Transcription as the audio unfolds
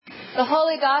The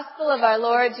Holy Gospel of our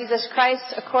Lord Jesus Christ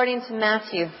according to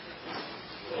Matthew.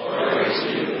 Glory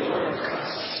to you, Lord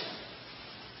Christ.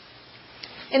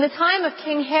 In the time of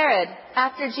King Herod,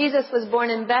 after Jesus was born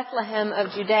in Bethlehem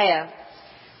of Judea,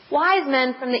 wise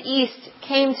men from the east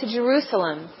came to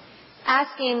Jerusalem,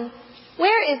 asking,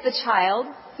 "Where is the child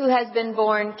who has been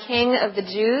born King of the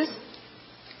Jews?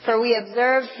 For we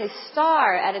observed his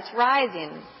star at its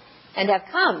rising, and have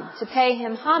come to pay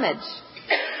him homage."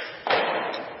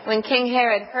 When King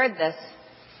Herod heard this,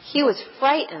 he was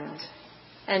frightened,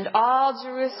 and all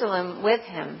Jerusalem with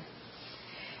him.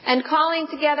 And calling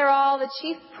together all the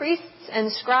chief priests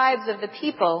and scribes of the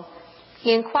people,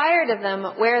 he inquired of them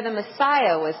where the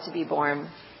Messiah was to be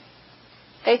born.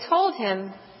 They told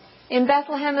him, "In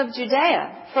Bethlehem of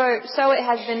Judea, for so it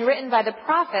has been written by the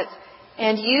prophets,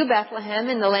 'And you, Bethlehem,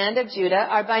 in the land of Judah,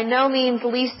 are by no means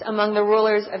least among the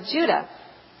rulers of Judah.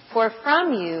 For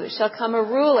from you shall come a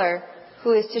ruler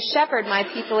who is to shepherd my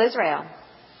people Israel.'"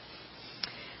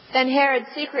 Then Herod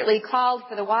secretly called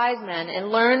for the wise men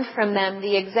and learned from them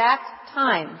the exact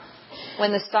time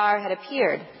when the star had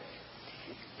appeared.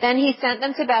 Then he sent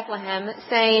them to Bethlehem,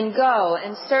 saying, "Go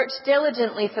and search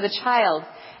diligently for the child,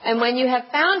 and when you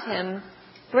have found him,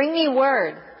 bring me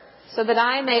word, so that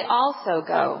I may also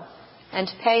go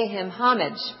and pay him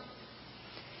homage."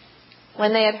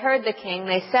 When they had heard the king,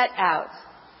 they set out.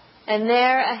 And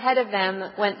there ahead of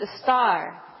them went the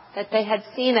star that they had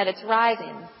seen at its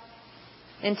rising,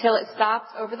 until it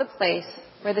stopped over the place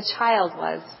where the child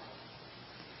was.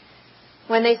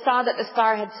 When they saw that the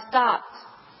star had stopped,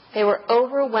 they were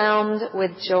overwhelmed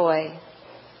with joy.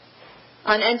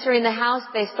 On entering the house,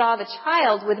 they saw the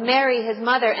child with Mary, his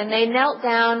mother, and they knelt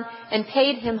down and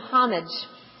paid him homage.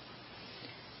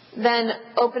 Then,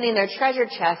 opening their treasure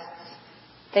chests,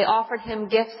 they offered him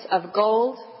gifts of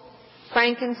gold,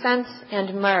 frankincense,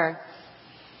 and myrrh.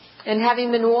 And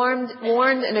having been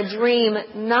warned in a dream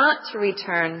not to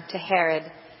return to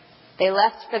Herod, they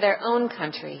left for their own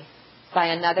country by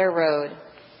another road.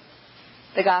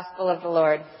 The Gospel of the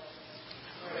Lord.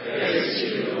 Praise to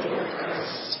you, Lord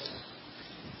Christ.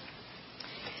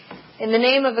 In the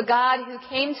name of a God who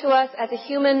came to us as a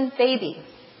human baby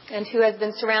and who has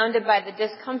been surrounded by the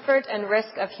discomfort and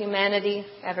risk of humanity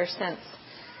ever since.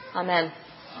 Amen.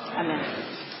 Amen.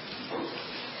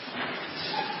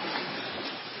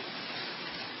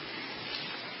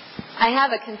 I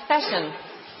have a confession.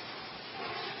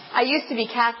 I used to be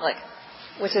Catholic,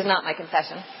 which is not my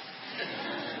confession.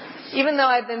 Even though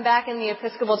I've been back in the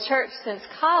Episcopal Church since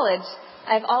college,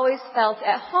 I've always felt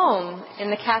at home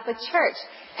in the Catholic Church,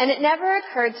 and it never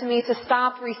occurred to me to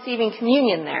stop receiving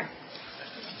communion there.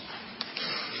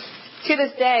 To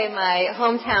this day, my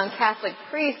hometown Catholic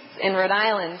priests in Rhode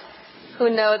Island, who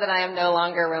know that I am no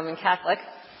longer Roman Catholic,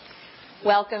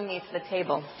 welcome me to the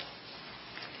table.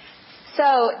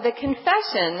 So the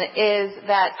confession is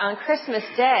that on Christmas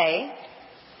Day,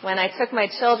 when I took my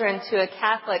children to a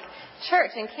Catholic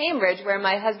church in Cambridge where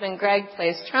my husband Greg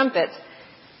plays trumpet,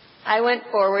 I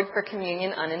went forward for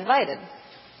communion uninvited.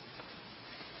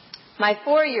 My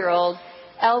 4-year-old,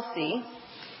 Elsie,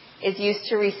 is used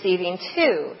to receiving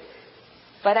too,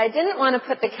 but I didn't want to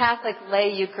put the Catholic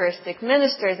lay Eucharistic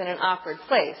ministers in an awkward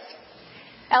place.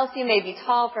 Elsie may be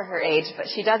tall for her age, but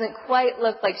she doesn't quite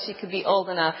look like she could be old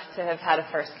enough to have had a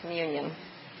First Communion.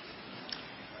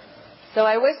 So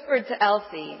I whispered to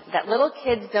Elsie that little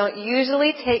kids don't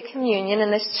usually take communion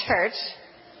in this church,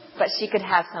 but she could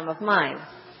have some of mine.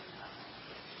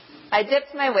 I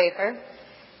dipped my wafer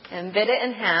and bit it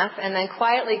in half, and then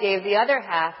quietly gave the other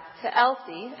half to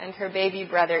Elsie and her baby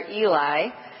brother Eli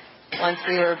once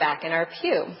we were back in our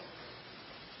pew.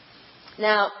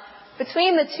 Now,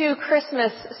 between the two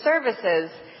Christmas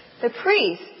services, the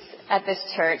priests at this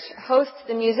church host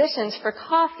the musicians for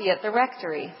coffee at the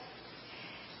rectory.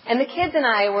 And the kids and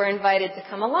I were invited to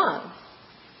come along.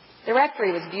 The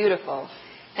rectory was beautiful,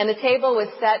 and the table was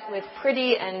set with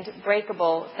pretty and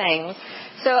breakable things.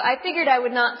 So I figured I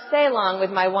would not stay long with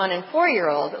my 1- and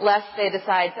 4-year-old, lest they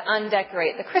decide to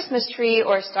undecorate the Christmas tree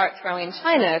or start throwing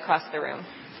china across the room.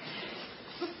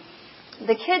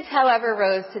 The kids, however,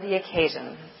 rose to the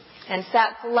occasion and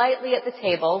sat politely at the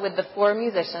table with the 4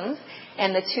 musicians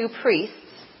and the 2 priests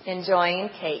enjoying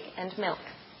cake and milk.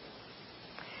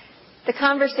 The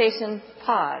conversation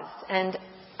paused, and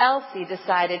Elsie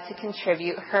decided to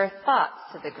contribute her thoughts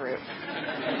to the group.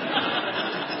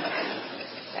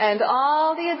 And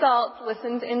all the adults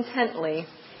listened intently.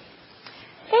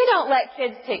 "They don't let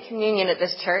kids take communion at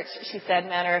this church," she said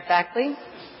matter-of-factly.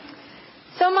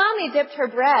 "So Mommy dipped her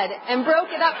bread and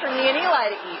broke it up for me and Eli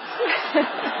to eat."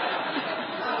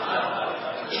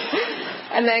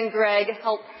 And then Greg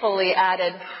helpfully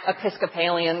added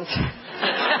Episcopalians.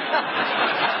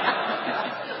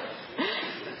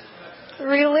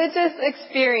 Religious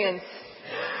experience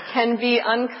can be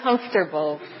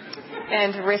uncomfortable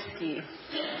and risky.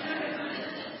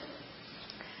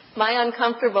 My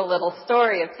uncomfortable little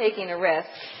story of taking a risk,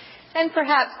 and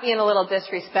perhaps being a little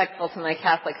disrespectful to my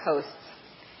Catholic hosts,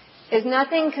 is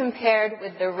nothing compared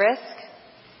with the risk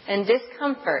and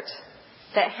discomfort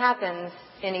that happens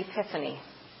in Epiphany.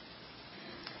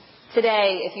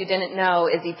 Today, if you didn't know,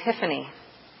 is Epiphany.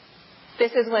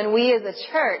 This is when we as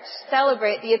a church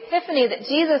celebrate the Epiphany that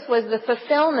Jesus was the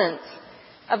fulfillment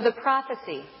of the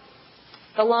prophecy,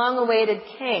 the long-awaited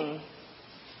King,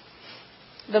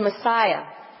 the Messiah.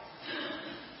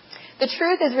 The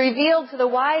truth is revealed to the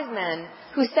wise men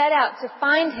who set out to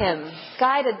find him,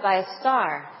 guided by a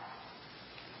star.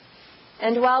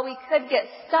 And while we could get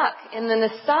stuck in the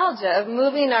nostalgia of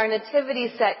moving our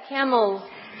nativity set camels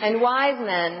and wise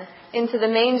men into the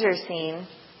manger scene,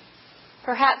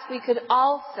 perhaps we could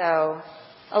also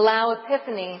allow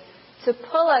Epiphany to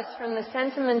pull us from the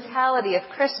sentimentality of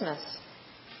Christmas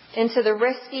into the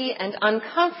risky and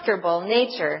uncomfortable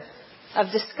nature of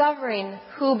discovering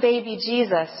who baby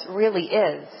Jesus really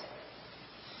is.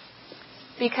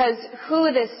 Because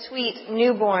who this sweet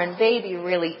newborn baby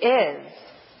really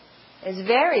is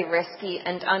very risky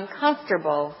and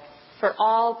uncomfortable for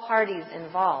all parties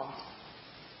involved.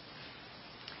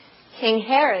 King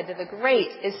Herod the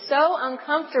Great is so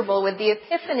uncomfortable with the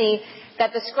Epiphany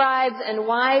that the scribes and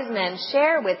wise men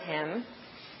share with him,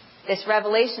 this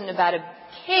revelation about a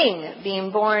king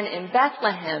being born in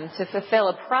Bethlehem to fulfill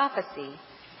a prophecy,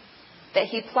 that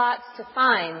he plots to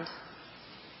find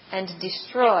and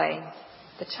destroy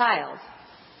the child.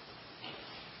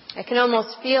 I can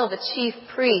almost feel the chief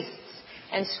priests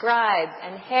and scribes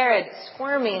and Herod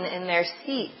squirming in their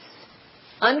seats,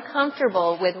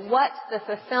 uncomfortable with what the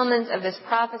fulfillment of this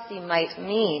prophecy might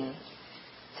mean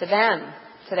to them,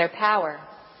 to their power.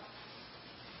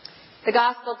 The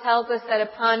gospel tells us that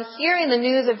upon hearing the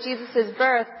news of Jesus'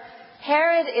 birth,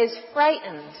 Herod is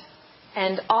frightened,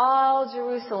 and all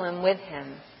Jerusalem with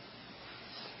him.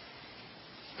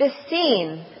 This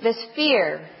scene, this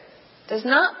fear, does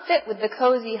not fit with the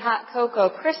cozy hot cocoa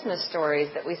Christmas stories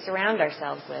that we surround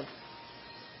ourselves with.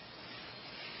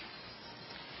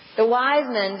 The wise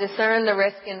men discern the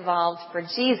risk involved for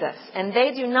Jesus, and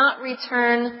they do not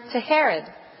return to Herod.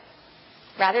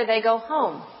 Rather, they go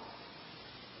home.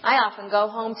 I often go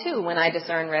home too when I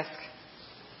discern risk.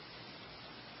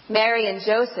 Mary and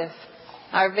Joseph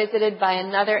are visited by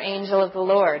another angel of the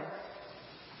Lord,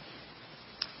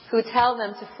 who tell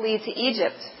them to flee to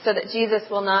Egypt so that Jesus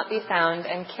will not be found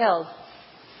and killed.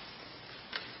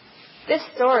 This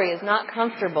story is not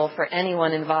comfortable for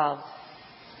anyone involved.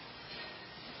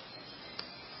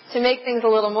 To make things a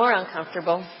little more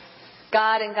uncomfortable,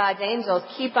 God and God's angels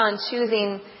keep on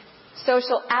choosing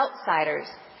social outsiders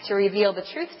to reveal the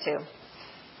truth to.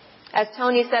 As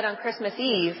Tony said on Christmas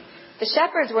Eve, the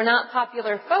shepherds were not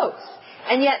popular folks,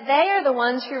 and yet they are the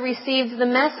ones who received the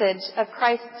message of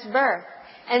Christ's birth,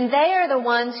 and they are the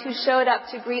ones who showed up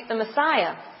to greet the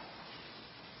Messiah.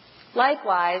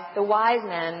 Likewise, the wise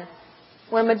men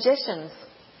were magicians,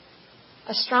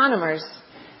 astronomers.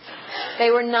 They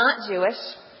were not Jewish.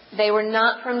 They were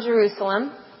not from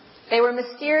Jerusalem. They were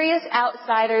mysterious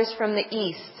outsiders from the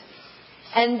east.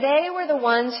 And they were the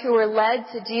ones who were led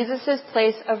to Jesus'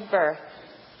 place of birth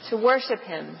to worship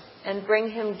him and bring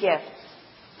him gifts.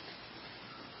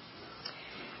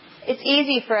 It's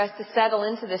easy for us to settle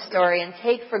into this story and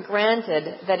take for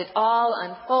granted that it all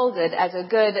unfolded as a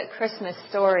good Christmas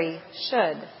story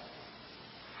should.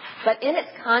 But in its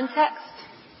context,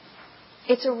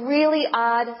 it's a really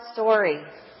odd story,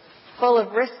 full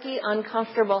of risky,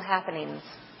 uncomfortable happenings.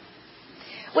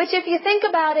 Which, if you think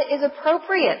about it, is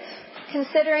appropriate,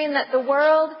 considering that the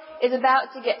world is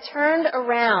about to get turned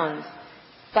around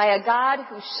by a God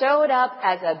who showed up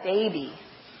as a baby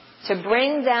to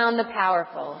bring down the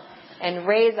powerful and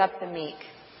raise up the meek.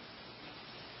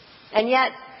 And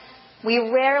yet, we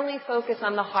rarely focus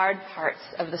on the hard parts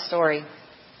of the story.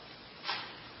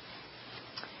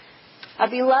 A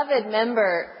beloved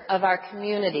member of our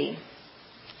community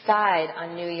died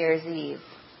on New Year's Eve.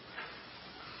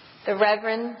 The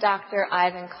Reverend Dr.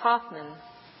 Ivan Kaufman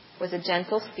was a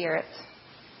gentle spirit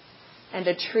and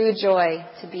a true joy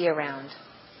to be around.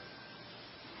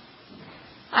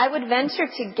 I would venture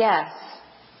to guess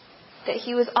that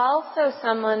he was also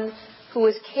someone who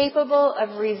was capable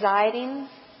of residing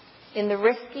in the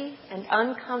risky and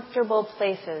uncomfortable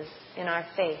places in our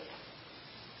faith.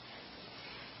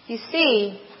 You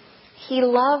see, he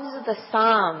loves the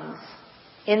Psalms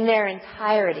in their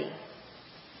entirety,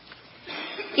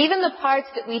 even the parts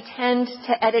that we tend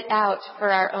to edit out for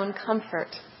our own comfort.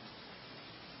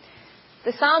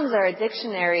 The Psalms are a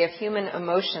dictionary of human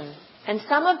emotion, and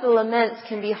some of the laments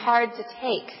can be hard to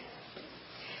take.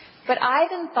 But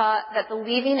Ivan thought that the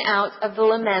leaving out of the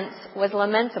laments was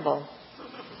lamentable,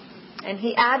 and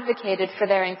he advocated for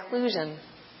their inclusion.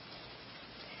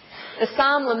 The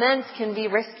Psalm laments can be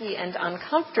risky and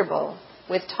uncomfortable,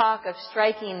 with talk of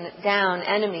striking down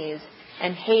enemies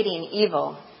and hating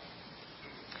evil.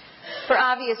 For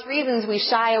obvious reasons, we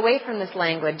shy away from this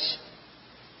language.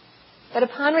 But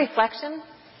upon reflection,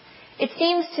 it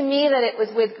seems to me that it was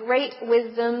with great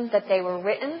wisdom that they were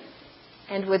written,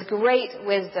 and with great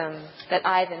wisdom that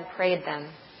Ivan prayed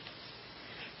them.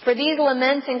 For these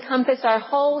laments encompass our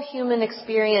whole human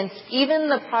experience, even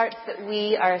the parts that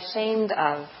we are ashamed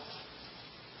of.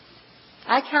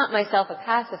 I count myself a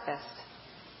pacifist,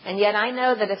 and yet I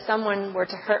know that if someone were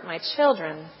to hurt my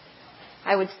children,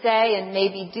 I would say and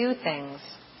maybe do things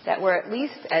that were at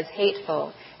least as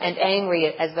hateful and angry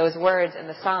as those words in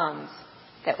the Psalms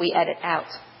that we edit out.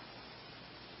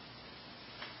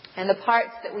 And the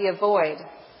parts that we avoid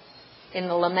in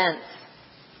the laments,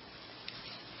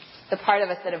 the part of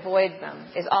us that avoids them,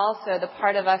 is also the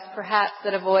part of us perhaps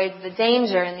that avoids the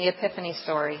danger in the Epiphany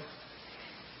story.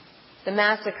 The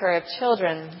massacre of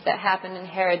children that happened in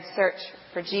Herod's search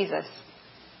for Jesus.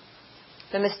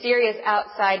 The mysterious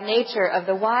outside nature of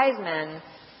the wise men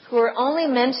who are only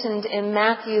mentioned in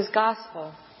Matthew's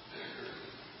Gospel.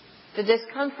 The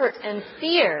discomfort and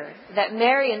fear that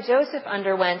Mary and Joseph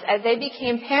underwent as they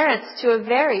became parents to a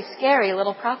very scary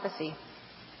little prophecy.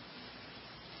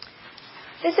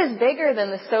 This is bigger than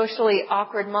the socially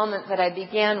awkward moment that I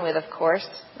began with, of course,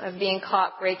 of being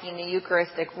caught breaking the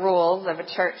Eucharistic rules of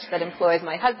a church that employs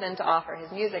my husband to offer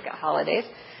his music at holidays.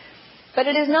 But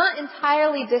it is not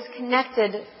entirely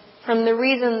disconnected from the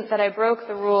reason that I broke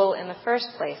the rule in the first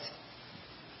place.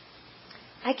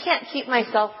 I can't keep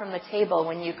myself from the table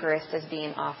when Eucharist is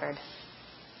being offered.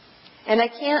 And I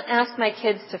can't ask my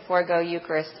kids to forego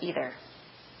Eucharist either.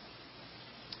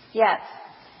 Yet,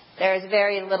 there is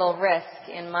very little risk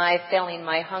in my filling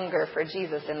my hunger for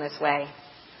Jesus in this way.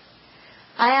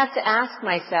 I have to ask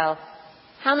myself,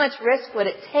 how much risk would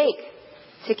it take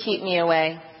to keep me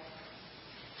away?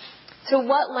 To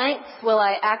what lengths will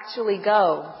I actually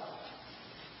go?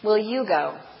 Will you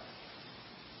go?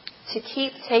 To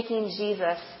keep taking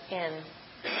Jesus in.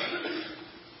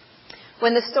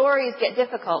 When the stories get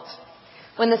difficult,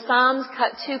 when the Psalms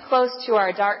cut too close to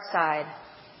our dark side,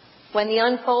 when the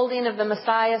unfolding of the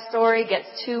Messiah story gets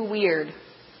too weird,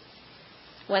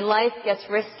 when life gets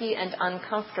risky and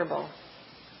uncomfortable,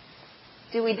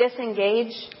 do we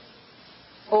disengage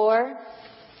or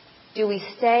do we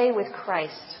stay with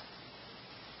Christ?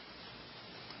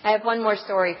 I have one more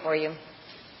story for you.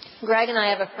 Greg and I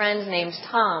have a friend named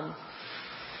Tom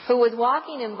who was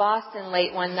walking in Boston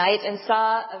late one night and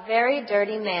saw a very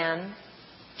dirty man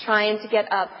trying to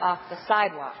get up off the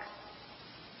sidewalk.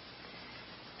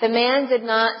 The man did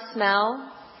not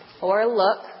smell or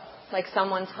look like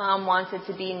someone Tom wanted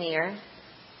to be near,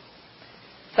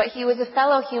 but he was a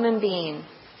fellow human being,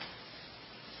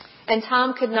 and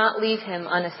Tom could not leave him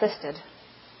unassisted.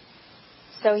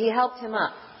 So he helped him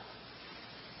up.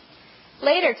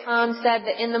 Later, Tom said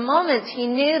that in the moment he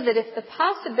knew that if the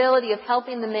possibility of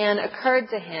helping the man occurred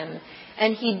to him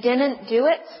and he didn't do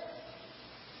it,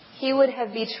 he would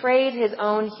have betrayed his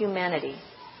own humanity.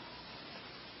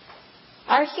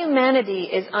 Our humanity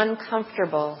is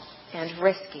uncomfortable and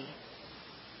risky.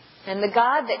 And the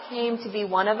God that came to be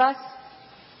one of us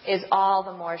is all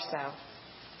the more so.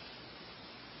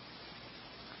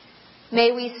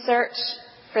 May we search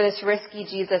for this risky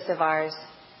Jesus of ours,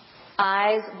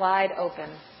 eyes wide open,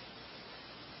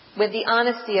 with the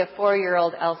honesty of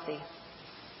 4-year-old Elsie,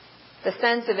 the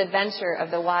sense of adventure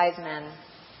of the wise men,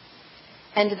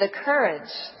 and the courage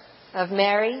of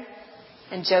Mary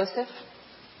and Joseph,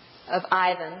 of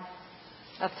Ivan,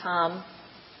 of Tom,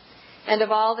 and of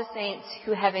all the saints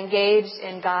who have engaged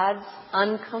in God's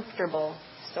uncomfortable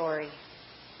story.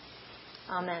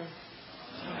 Amen.